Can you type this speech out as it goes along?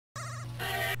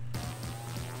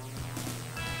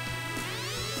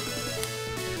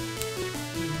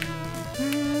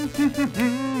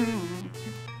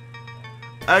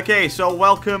Okay, so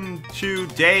welcome to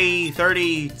day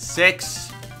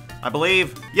 36, I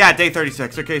believe. Yeah, day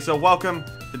 36. Okay, so welcome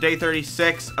to day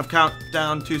 36 of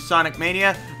Countdown to Sonic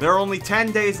Mania. There are only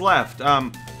 10 days left.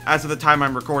 As of the time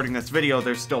I'm recording this video,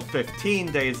 there's still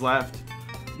 15 days left.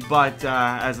 But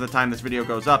as of the time this video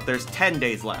goes up, there's 10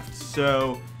 days left.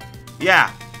 So,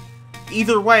 yeah.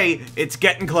 Either way, it's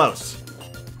getting close.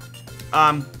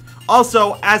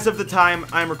 Also, as of the time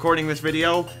I'm recording this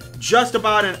video, just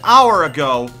about an hour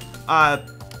ago,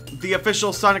 the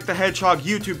official Sonic the Hedgehog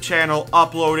YouTube channel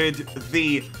uploaded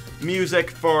the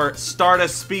music for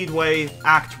Stardust Speedway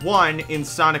Act 1 in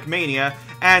Sonic Mania,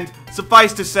 and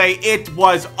suffice to say, it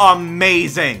was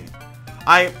amazing!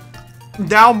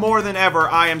 Now more than ever,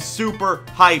 I am super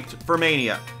hyped for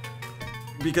Mania.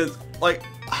 Because, like,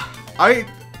 I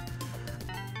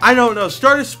don't know,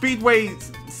 Stardust Speedway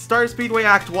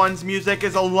Act 1's music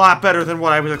is a lot better than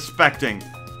what I was expecting.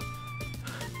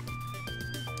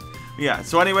 Yeah,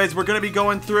 so anyways, we're going to be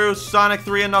going through Sonic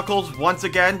 3 and Knuckles once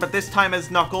again, but this time as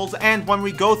Knuckles, and when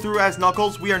we go through as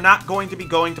Knuckles, we are not going to be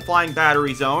going to Flying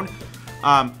Battery Zone,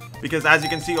 because as you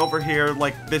can see over here,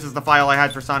 like, this is the file I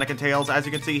had for Sonic and Tails. As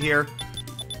you can see here,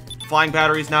 Flying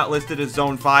Battery is not listed as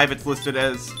Zone 5, it's listed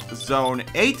as Zone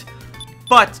 8,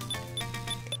 but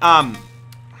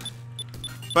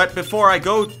before I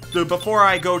go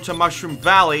to Mushroom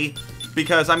Valley,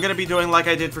 because I'm going to be doing like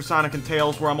I did for Sonic and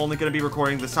Tails, where I'm only going to be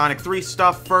recording the Sonic 3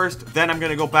 stuff first, then I'm going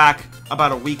to go back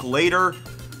about a week later,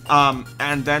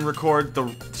 and then record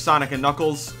the Sonic and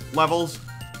Knuckles levels.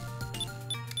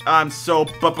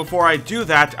 But before I do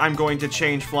that, I'm going to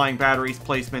change Flying Battery's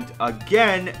placement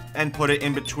again, and put it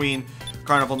in between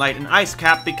Carnival Night and Ice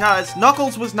Cap, because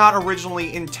Knuckles was not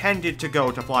originally intended to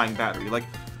go to Flying Battery. Like,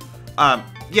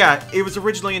 yeah, it was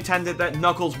originally intended that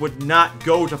Knuckles would not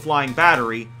go to Flying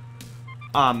Battery,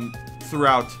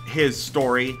 throughout his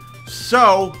story,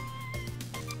 so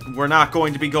we're not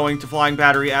going to be going to Flying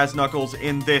Battery as Knuckles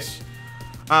in this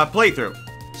playthrough.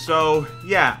 So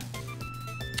yeah,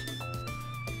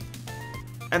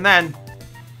 and then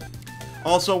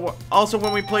also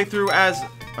when we play through as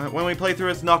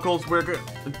Knuckles, we're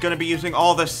gonna be using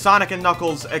all the Sonic and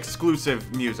Knuckles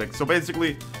exclusive music. So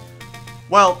basically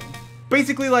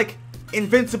like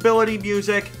invincibility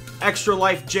music, Extra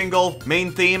Life jingle,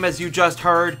 main theme as you just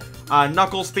heard,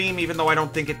 Knuckles theme, even though I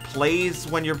don't think it plays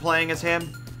when you're playing as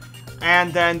him,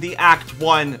 and then the Act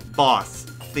 1 boss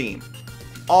theme.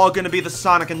 All gonna be the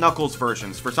Sonic and Knuckles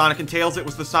versions. For Sonic and Tails, it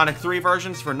was the Sonic 3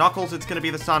 versions. For Knuckles, it's gonna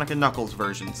be the Sonic and Knuckles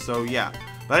versions. So yeah.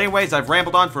 But anyways, I've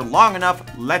rambled on for long enough.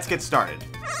 Let's get started.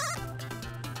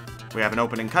 We have an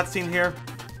opening cutscene here.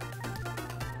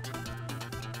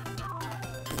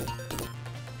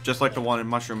 Just like the one in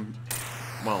Mushroom...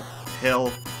 well,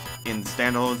 Hill in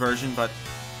standalone version, but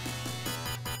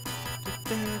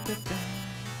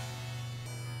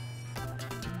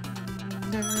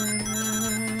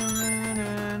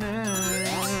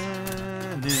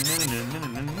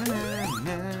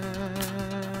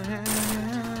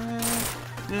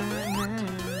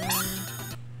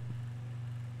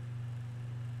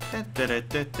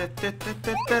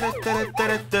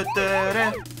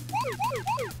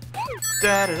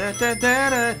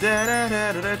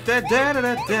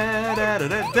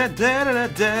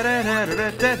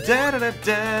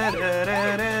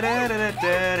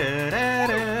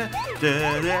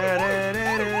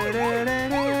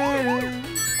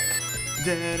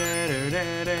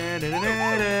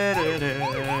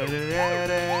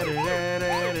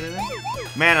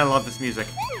man, I love this music.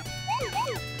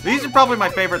 These are probably my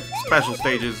favorite special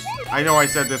stages. I know I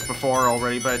said this before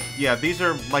already, but yeah, these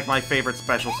are like my favorite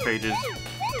special stages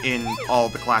in all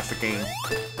the classic games.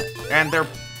 And they're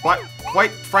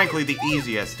quite frankly the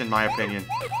easiest, in my opinion.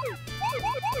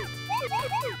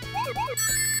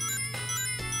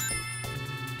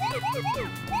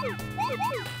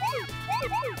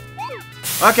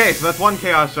 Okay, so that's one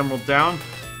Chaos Emerald down.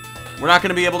 We're not going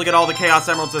to be able to get all the Chaos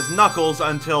Emeralds as Knuckles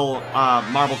until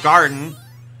Marble Garden.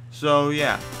 So,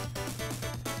 yeah.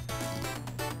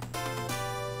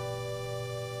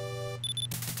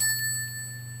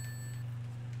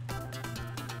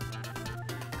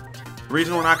 The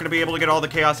reason we're not going to be able to get all the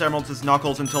Chaos Emeralds as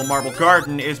Knuckles until Marble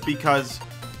Garden is because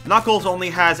Knuckles only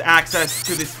has access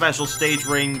to the special stage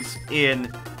rings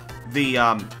in the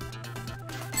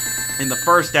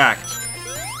first act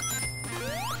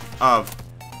of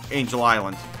Angel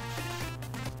Island.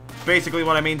 Basically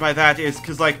what I mean by that is,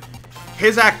 because, like,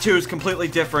 his Act 2 is completely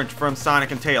different from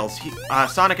Sonic and Tails.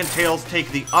 Sonic and Tails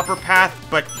take the upper path,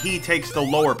 but he takes the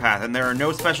lower path, and there are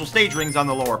no special stage rings on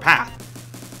the lower path.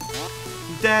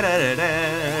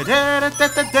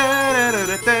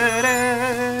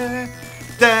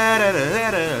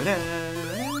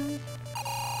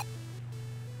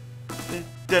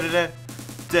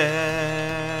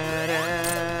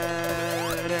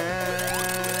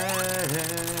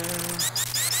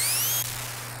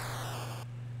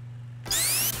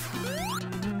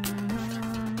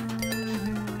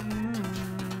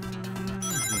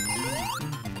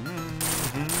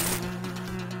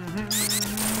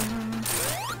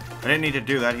 I didn't need to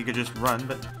do that, he could just run,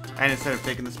 but... And instead of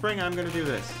taking the spring, I'm gonna do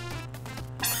this.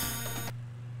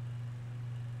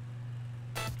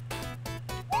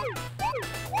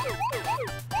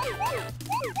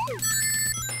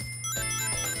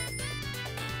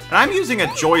 And I'm using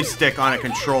a joystick on a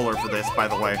controller for this, by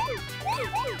the way.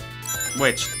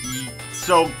 Which,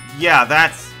 so, yeah,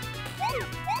 that's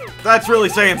really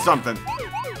saying something.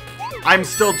 I'm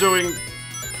still doing...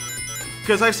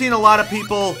 Because I've seen a lot of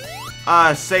people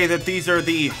say that these are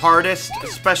the hardest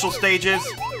special stages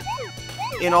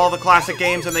in all the classic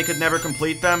games and they could never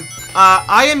complete them.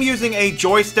 I am using a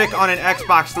joystick on an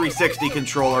Xbox 360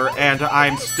 controller and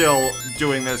I'm still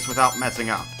doing this without messing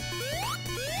up.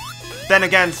 Then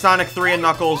again, Sonic 3 and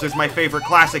Knuckles is my favorite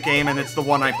classic game and it's the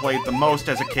one I played the most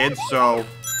as a kid, so...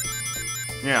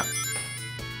 yeah.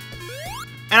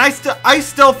 And I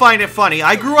still find it funny.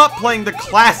 I grew up playing the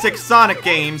classic Sonic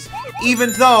games,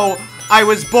 even though I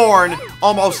was born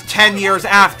almost 10 years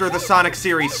after the Sonic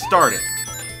series started.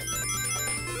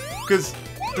 Because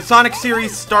the Sonic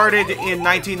series started in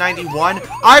 1991.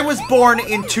 I was born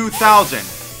in 2000.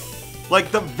 Like,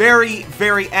 the very,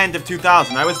 very end of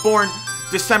 2000. I was born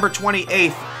December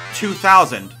 28th,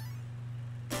 2000.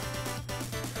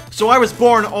 So I was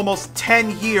born almost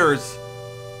 10 years...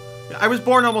 I was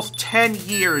born almost 10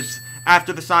 years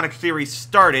after the Sonic series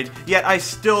started, yet I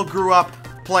still grew up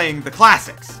playing the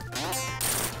classics.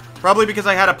 Probably because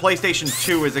I had a PlayStation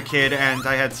 2 as a kid and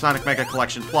I had Sonic Mega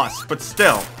Collection Plus, but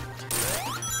still.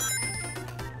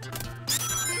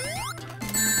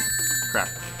 Crap.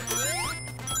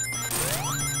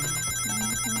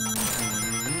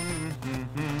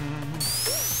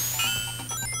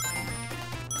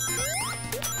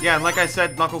 Yeah, and like I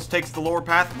said, Knuckles takes the lower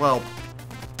path. Well,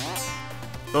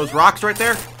 those rocks right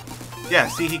there? Yeah,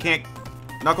 see, he can't...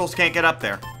 Knuckles can't get up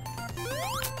there.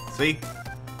 See?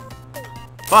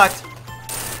 But,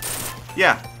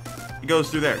 yeah, he goes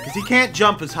through there. Because he can't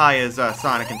jump as high as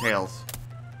Sonic and Tails.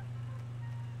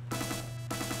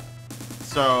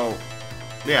 So,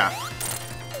 yeah.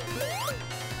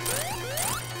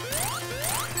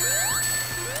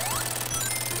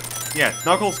 Yeah,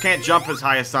 Knuckles can't jump as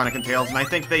high as Sonic and Tails, and I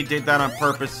think they did that on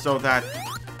purpose so that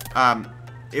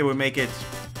it would make it...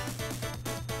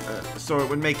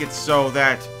 so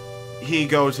that he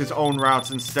goes his own routes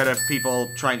instead of people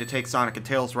trying to take Sonic and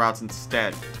Tails routes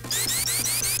instead.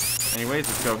 Anyways,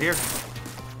 let's go here.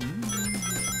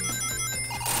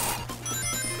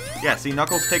 Yeah, see,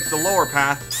 Knuckles takes the lower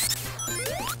path.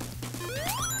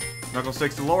 Knuckles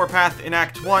takes the lower path in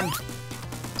Act 1.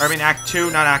 I mean, Act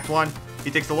 2, not Act 1. He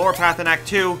takes the lower path in Act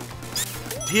 2.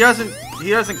 He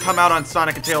doesn't come out on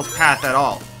Sonic and Tails' path at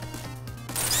all.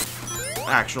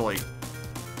 Actually.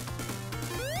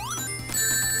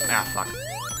 Ah, fuck.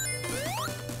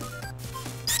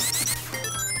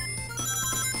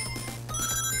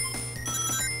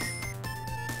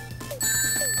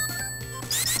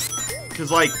 Because,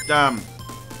 like, I'm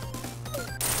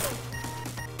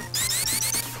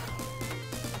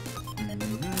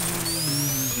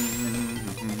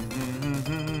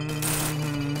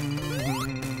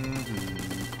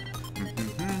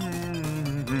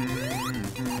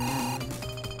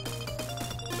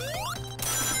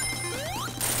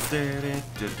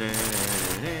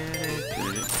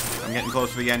getting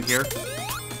close to the end here.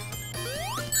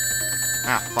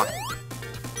 Ah, fuck.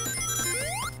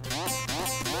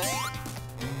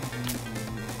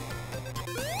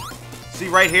 See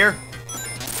right here?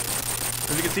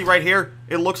 As you can see right here,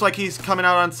 it looks like he's coming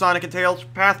out on Sonic and Tails'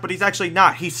 path, but he's actually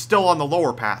not. He's still on the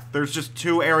lower path. There's just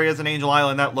two areas in Angel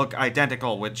Island that look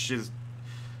identical, which is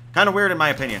kind of weird in my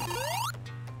opinion.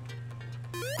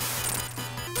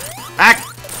 Ah!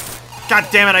 God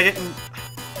damn it, I didn't...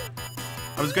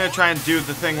 I was gonna try and do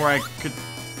the thing where I could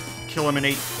kill him in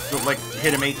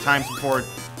hit him 8 times before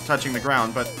touching the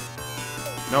ground, but...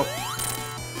 Nope.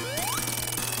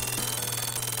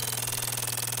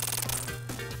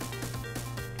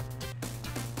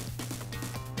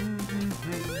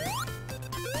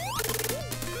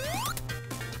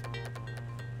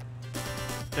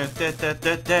 Da, da, da,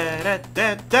 da, da,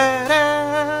 da, da,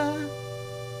 da.